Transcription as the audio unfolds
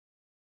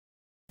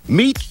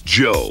Meet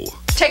Joe.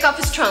 Take off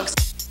his trunks.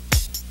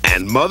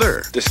 And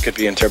Mother. This could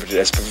be interpreted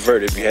as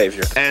perverted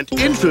behavior. And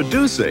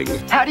introducing...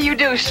 How do you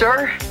do,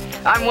 sir?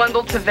 I'm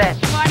Wendell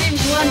Tibet. My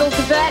name's Wendell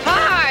Tibet.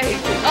 Hi,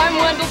 I'm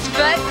Wendell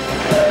Tibet.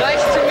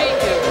 Nice to meet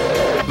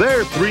you.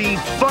 They're three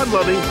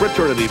fun-loving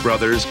fraternity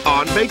brothers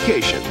on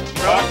vacation.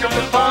 Welcome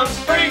to Palm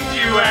Springs,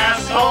 you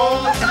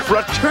assholes!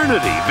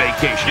 Fraternity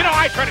vacation. You know,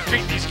 I try to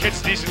treat these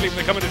kids decently when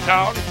they come into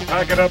town.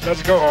 Pack it up,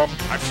 let's go home.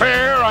 I'm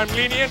fair, I'm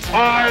lenient.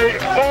 I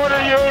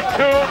order you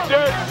to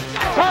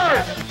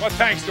depart! What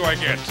thanks do I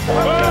get?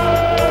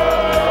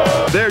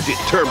 They're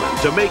determined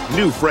to make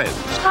new friends.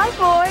 Hi,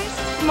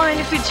 boys.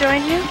 Mind if we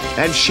join you?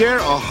 And share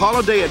a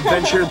holiday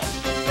adventure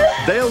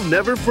they'll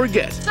never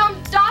forget.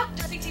 Some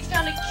doctor thinks he's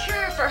found a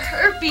cure for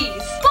herpes.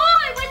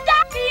 Boy, would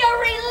that be a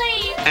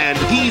relief! And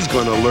he's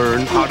gonna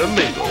learn how to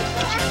mingle.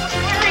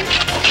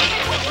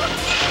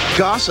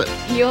 Gossip.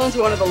 He owns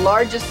one of the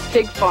largest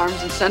pig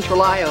farms in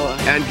central Iowa.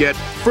 And get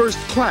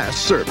first-class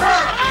service.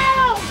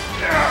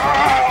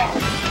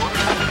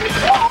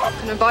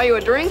 Can I buy you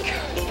a drink?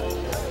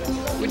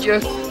 Would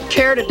you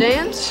care to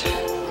dance?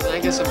 I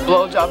guess a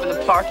blowjob in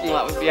the parking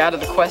lot would be out of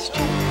the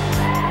question.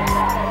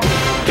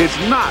 It's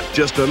not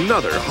just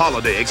another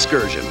holiday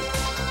excursion.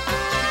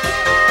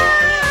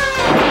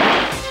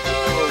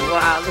 Oh,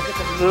 wow, look at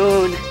the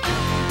moon.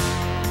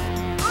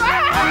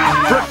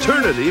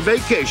 Fraternity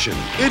vacation.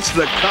 It's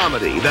the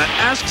comedy that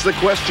asks the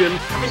question,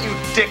 Haven't you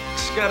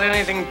dicks got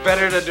anything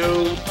better to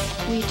do?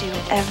 We do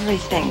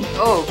everything.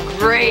 Oh,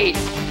 great.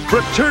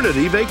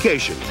 Fraternity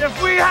vacation.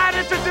 If we had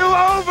it to do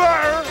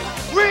over,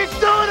 we'd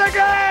do it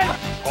again!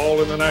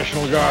 All in the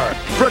National Guard.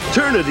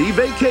 Fraternity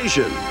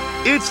vacation.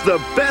 It's the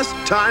best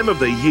time of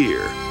the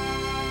year.